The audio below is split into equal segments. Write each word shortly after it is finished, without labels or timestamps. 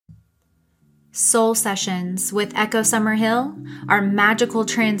Soul Sessions with Echo Summerhill are magical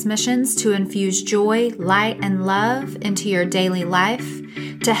transmissions to infuse joy, light, and love into your daily life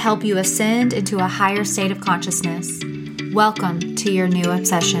to help you ascend into a higher state of consciousness. Welcome to your new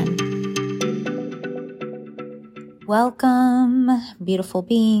obsession. Welcome, beautiful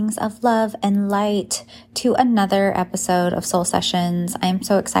beings of love and light, to another episode of Soul Sessions. I am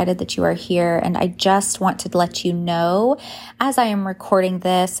so excited that you are here, and I just want to let you know, as I am recording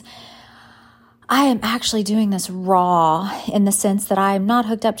this, I am actually doing this raw in the sense that I am not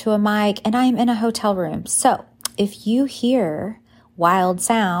hooked up to a mic and I am in a hotel room. So if you hear wild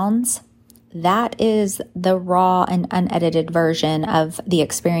sounds, that is the raw and unedited version of the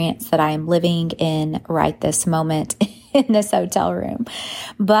experience that I am living in right this moment in this hotel room.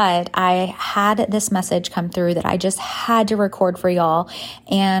 But I had this message come through that I just had to record for y'all.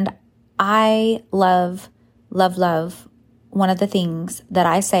 And I love one of the things that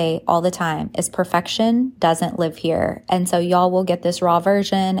I say all the time is perfection doesn't live here. And so y'all will get this raw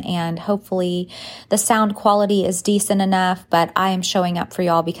version, and hopefully the sound quality is decent enough, but I am showing up for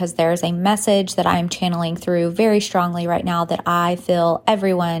y'all because there's a message that I am channeling through very strongly right now that I feel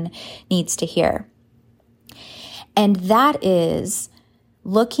everyone needs to hear. And that is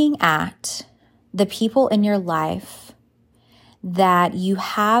looking at the people in your life that you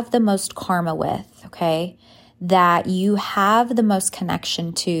have the most karma with, okay? That you have the most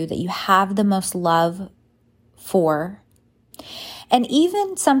connection to, that you have the most love for. And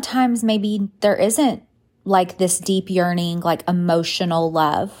even sometimes maybe there isn't like this deep yearning, like emotional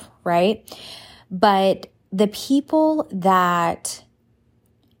love, right? But the people that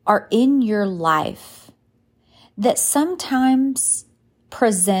are in your life that sometimes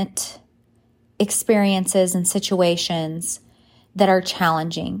present experiences and situations that are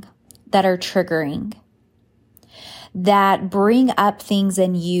challenging, that are triggering, that bring up things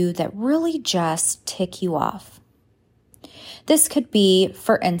in you that really just tick you off. This could be,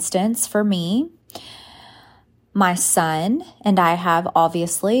 for instance, for me, my son and I have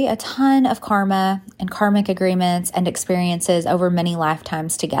obviously a ton of karma and karmic agreements and experiences over many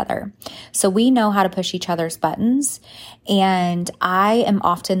lifetimes together. So we know how to push each other's buttons, and I am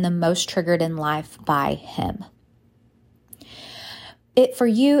often the most triggered in life by him. For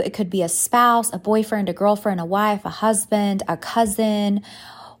you, it could be a spouse, a boyfriend, a girlfriend, a wife, a husband, a cousin,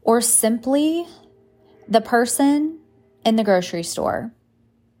 or simply the person in the grocery store.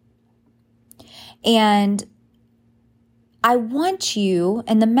 And I want you,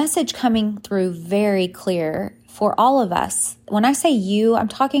 and the message coming through very clear for all of us. When I say you, I'm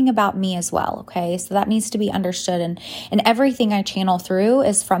talking about me as well, okay? So that needs to be understood. And everything I channel through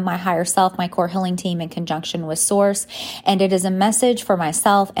is from my higher self, my core healing team in conjunction with Source. And it is a message for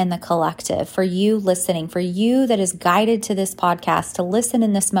myself and the collective, for you listening, for you that is guided to this podcast to listen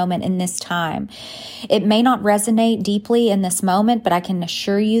in this moment, in this time. It may not resonate deeply in this moment, but I can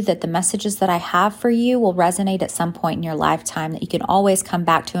assure you that the messages that I have for you will resonate at some point in your lifetime that you can always come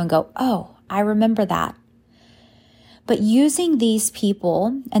back to and go, oh, I remember that. But using these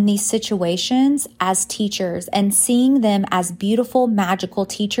people and these situations as teachers and seeing them as beautiful, magical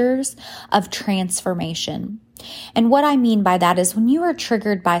teachers of transformation. And what I mean by that is when you are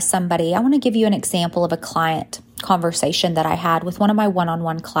triggered by somebody, I want to give you an example of a client conversation that I had with one of my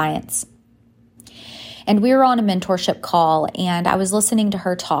one-on-one clients. And we were on a mentorship call, and I was listening to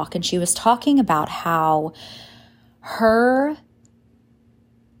her talk, and she was talking about how her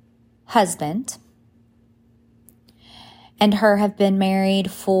husband and her have been married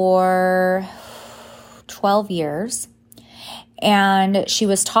for 12 years. And she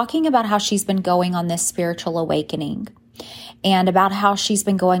was talking about how she's been going on this spiritual awakening and about how she's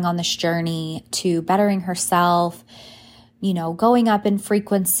been going on this journey to bettering herself, going up in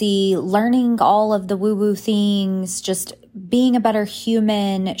frequency, learning all of the woo-woo things, just being a better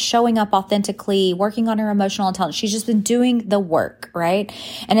human, showing up authentically, working on her emotional intelligence. She's just been doing the work, right?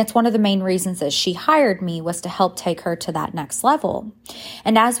 And it's one of the main reasons that she hired me was to help take her to that next level.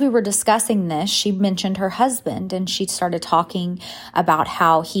 And as we were discussing this, she mentioned her husband, and she started talking about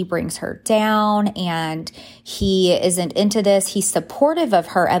how he brings her down and he isn't into this. He's supportive of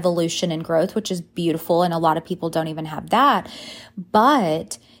her evolution and growth, which is beautiful. And a lot of people don't even have that,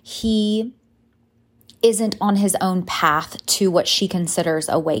 but he isn't on his own path to what she considers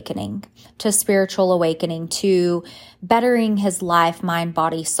awakening, to spiritual awakening, to bettering his life, mind,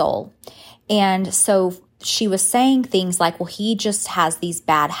 body, soul. And so she was saying things like, well, he just has these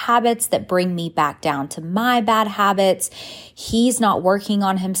bad habits that bring me back down to my bad habits. He's not working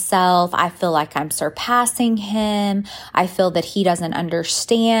on himself. I feel like I'm surpassing him. I feel that he doesn't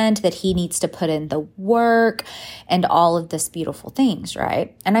understand that he needs to put in the work and all of this beautiful things,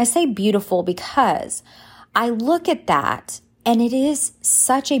 right? And I say beautiful because I look at that and it is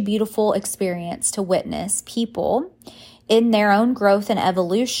such a beautiful experience to witness people in their own growth and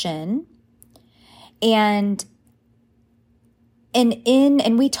evolution. And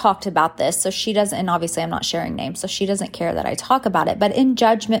we talked about this, so she doesn't, and obviously I'm not sharing names, so she doesn't care that I talk about it, but in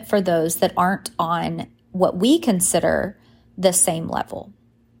judgment for those that aren't on what we consider the same level.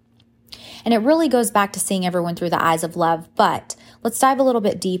 And it really goes back to seeing everyone through the eyes of love, but let's dive a little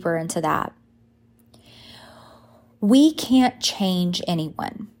bit deeper into that. We can't change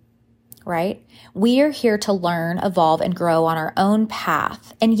anyone, right? We are here to learn, evolve, and grow on our own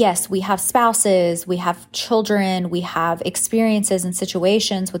path. And yes, we have spouses, we have children, we have experiences and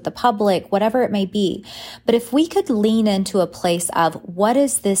situations with the public, whatever it may be. But if we could lean into a place of, what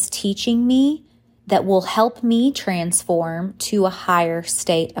is this teaching me that will help me transform to a higher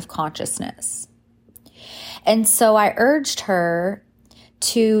state of consciousness? And so I urged her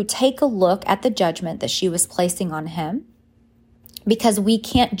to take a look at the judgment that she was placing on him, because we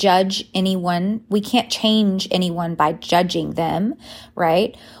can't judge anyone. We can't change anyone by judging them,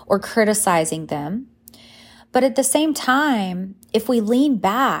 right? Or criticizing them. But at the same time, if we lean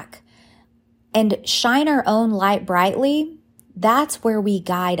back and shine our own light brightly, that's where we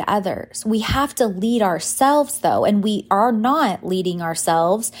guide others. We have to lead ourselves though, and we are not leading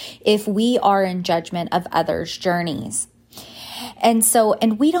ourselves if we are in judgment of others' journeys. And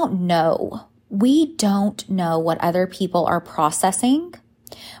we don't know. We don't know what other people are processing,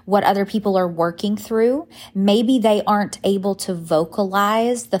 what other people are working through. Maybe they aren't able to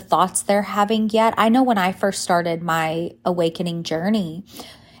vocalize the thoughts they're having yet. I know when I first started my awakening journey,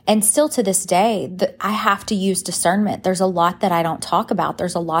 and still to this day, I have to use discernment. There's a lot that I don't talk about.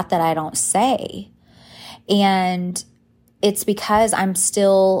 There's a lot that I don't say. And it's because I'm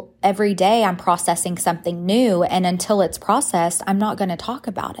still, every day I'm processing something new. And until it's processed, I'm not going to talk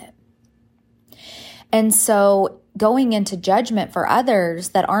about it. And so going into judgment for others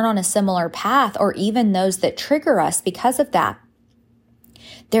that aren't on a similar path, or even those that trigger us because of that,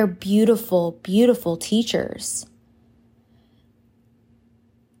 they're beautiful, beautiful teachers.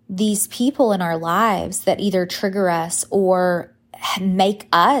 These people in our lives that either trigger us or make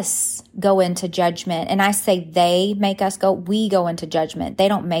us go into judgment. And I say they make us go, we go into judgment. They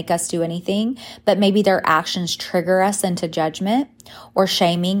don't make us do anything, but maybe their actions trigger us into judgment or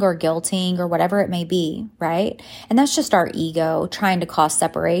shaming or guilting or whatever it may be, right? And that's just our ego trying to cause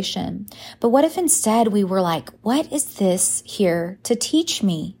separation. But what if instead we were like, what is this here to teach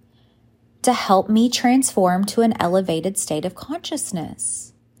me, to help me transform to an elevated state of consciousness?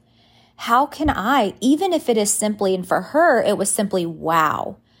 How can I, even if it is simply, and for her, it was simply,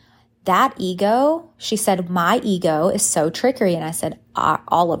 wow, that ego, she said, my ego is so tricky. And I said,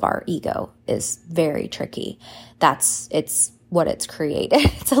 all of our ego is very tricky. It's what it's created.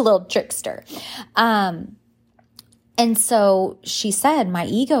 It's a little trickster. And so she said, my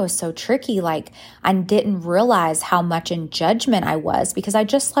ego is so tricky. Like, I didn't realize how much in judgment I was because I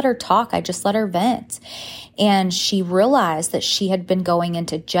just let her talk. I just let her vent. And she realized that she had been going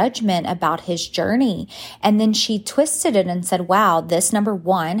into judgment about his journey. And then she twisted it and said, wow, this number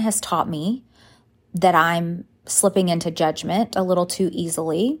one has taught me that I'm slipping into judgment a little too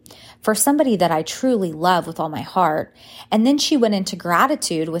easily for somebody that I truly love with all my heart. And then she went into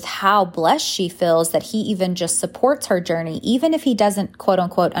gratitude with how blessed she feels that he even just supports her journey, even if he doesn't quote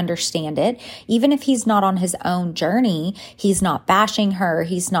unquote understand it, even if he's not on his own journey, he's not bashing her,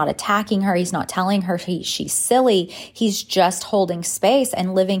 he's not attacking her, he's not telling her she's silly, he's just holding space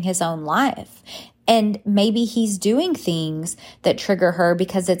and living his own life. And maybe he's doing things that trigger her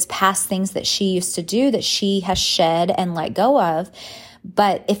because it's past things that she used to do that she has shed and let go of.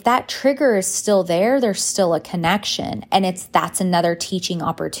 But if that trigger is still there, there's still a connection. And that's another teaching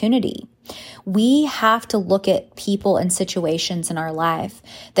opportunity. We have to look at people and situations in our life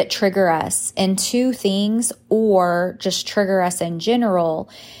that trigger us into things or just trigger us in general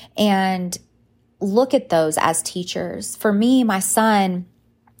and look at those as teachers. For me, my son,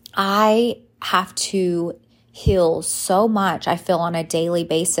 I have to heal so much, I feel, on a daily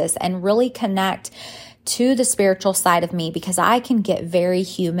basis and really connect to the spiritual side of me because I can get very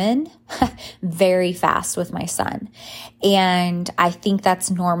human very fast with my son. And I think that's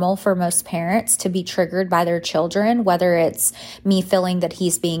normal for most parents to be triggered by their children, whether it's me feeling that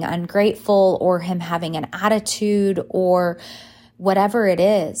he's being ungrateful or him having an attitude or whatever it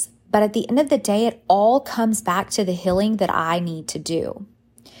is. But at the end of the day, it all comes back to the healing that I need to do.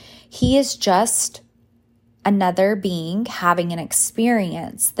 He is just another being having an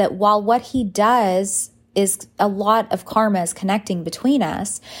experience that while what he does is a lot of karma is connecting between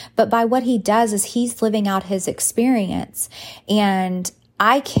us, but by what he does is he's living out his experience. And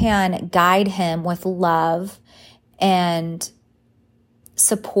I can guide him with love and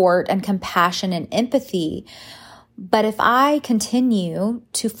support and compassion and empathy. But if I continue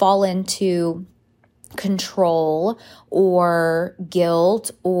to fall into control or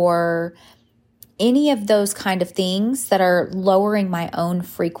guilt or any of those kind of things that are lowering my own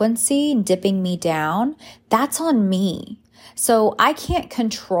frequency, dipping me down, that's on me. So I can't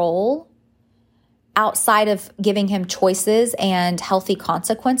control outside of giving him choices and healthy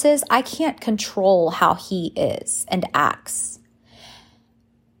consequences. I can't control how he is and acts.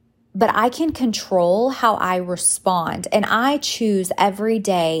 But I can control how I respond. And I choose every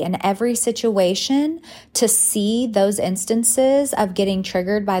day and every situation to see those instances of getting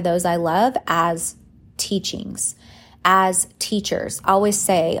triggered by those I love as teachings, as teachers. I always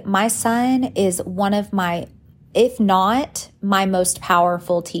say, my son is one of my, if not my most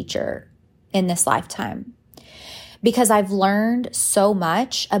powerful teacher in this lifetime. Because I've learned so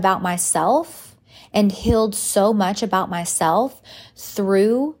much about myself and healed so much about myself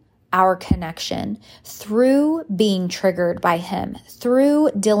through our connection, through being triggered by him,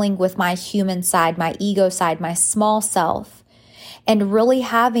 through dealing with my human side, my ego side, my small self, and really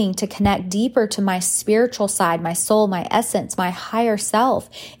having to connect deeper to my spiritual side, my soul, my essence, my higher self,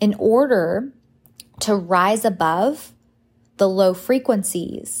 in order to rise above the low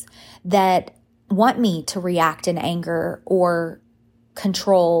frequencies that want me to react in anger or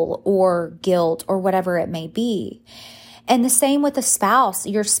control or guilt or whatever it may be. And the same with a spouse.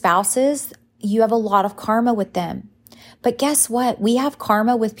 Your spouses, you have a lot of karma with them. But guess what? We have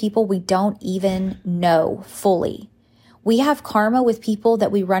karma with people we don't even know fully. We have karma with people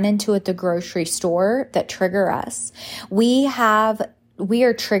that we run into at the grocery store that trigger us. We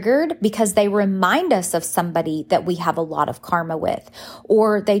are triggered because they remind us of somebody that we have a lot of karma with,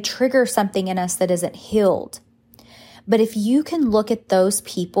 or they trigger something in us that isn't healed. But if you can look at those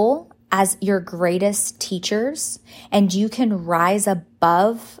people as your greatest teachers, and you can rise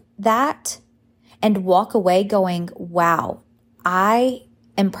above that and walk away going, wow, I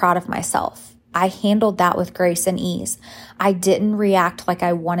am proud of myself. I handled that with grace and ease. I didn't react like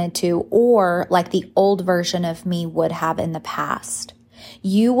I wanted to or like the old version of me would have in the past.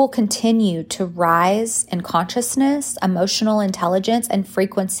 You will continue to rise in consciousness, emotional intelligence, and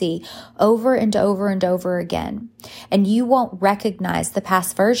frequency over and over and over again. And you won't recognize the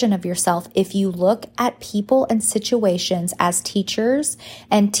past version of yourself if you look at people and situations as teachers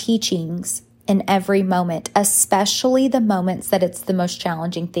and teachings in every moment, especially the moments that it's the most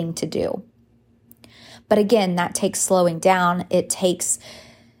challenging thing to do. But again, that takes slowing down. It takes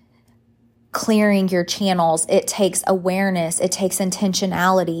clearing your channels. It takes awareness. It takes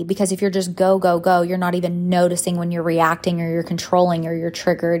intentionality, because if you're just go, go, go, you're not even noticing when you're reacting or you're controlling or you're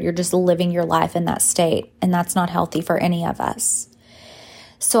triggered. You're just living your life in that state. And that's not healthy for any of us.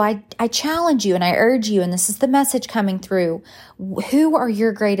 So I challenge you and I urge you, and this is the message coming through. Who are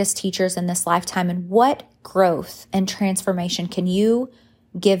your greatest teachers in this lifetime, and what growth and transformation can you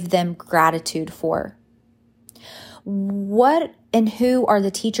give them gratitude for? What and who are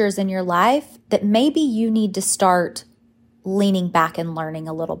the teachers in your life that maybe you need to start leaning back and learning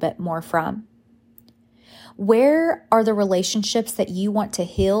a little bit more from? Where are the relationships that you want to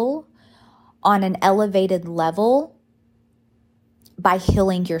heal on an elevated level by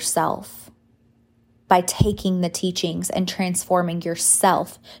healing yourself? By taking the teachings and transforming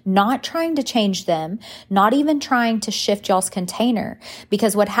yourself, not trying to change them, not even trying to shift y'all's container.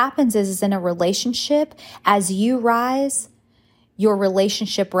 Because what happens is in a relationship, as you rise, your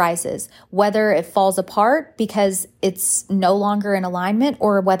relationship rises, whether it falls apart because it's no longer in alignment,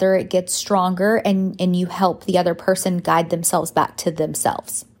 or whether it gets stronger and you help the other person guide themselves back to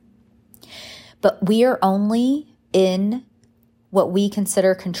themselves. But we are only in what we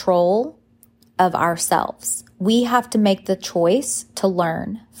consider control of ourselves. We have to make the choice to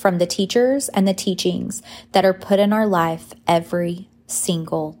learn from the teachers and the teachings that are put in our life every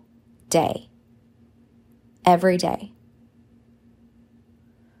single day. Every day.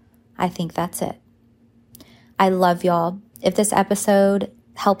 I think that's it. I love y'all. If this episode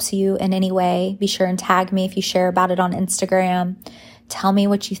helps you in any way, be sure and tag me if you share about it on Instagram. Tell me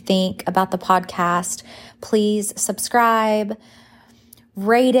what you think about the podcast. Please subscribe.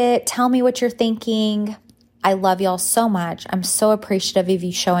 Rate it. Tell me what you're thinking. I love y'all so much. I'm so appreciative of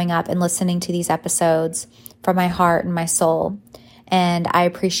you showing up and listening to these episodes from my heart and my soul. and I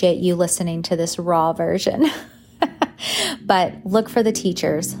appreciate you listening to this raw version. But look for the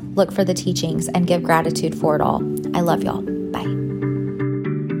teachers, look for the teachings, and give gratitude for it all. I love y'all. Bye.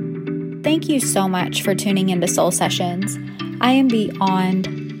 Thank you so much for tuning into Soul Sessions. I am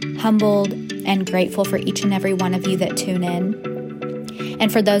beyond humbled and grateful for each and every one of you that tune in.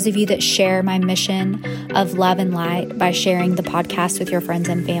 And for those of you that share my mission of love and light by sharing the podcast with your friends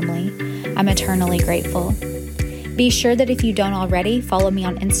and family, I'm eternally grateful. Be sure that if you don't already, follow me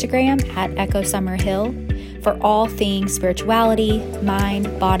on Instagram at Echo Summer Hill for all things spirituality,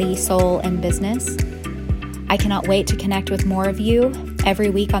 mind, body, soul, and business. I cannot wait to connect with more of you every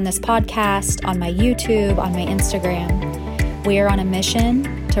week on this podcast, on my YouTube, on my Instagram. We are on a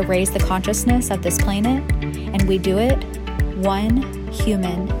mission to raise the consciousness of this planet, and we do it one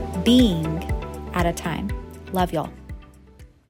human being at a time. Love y'all.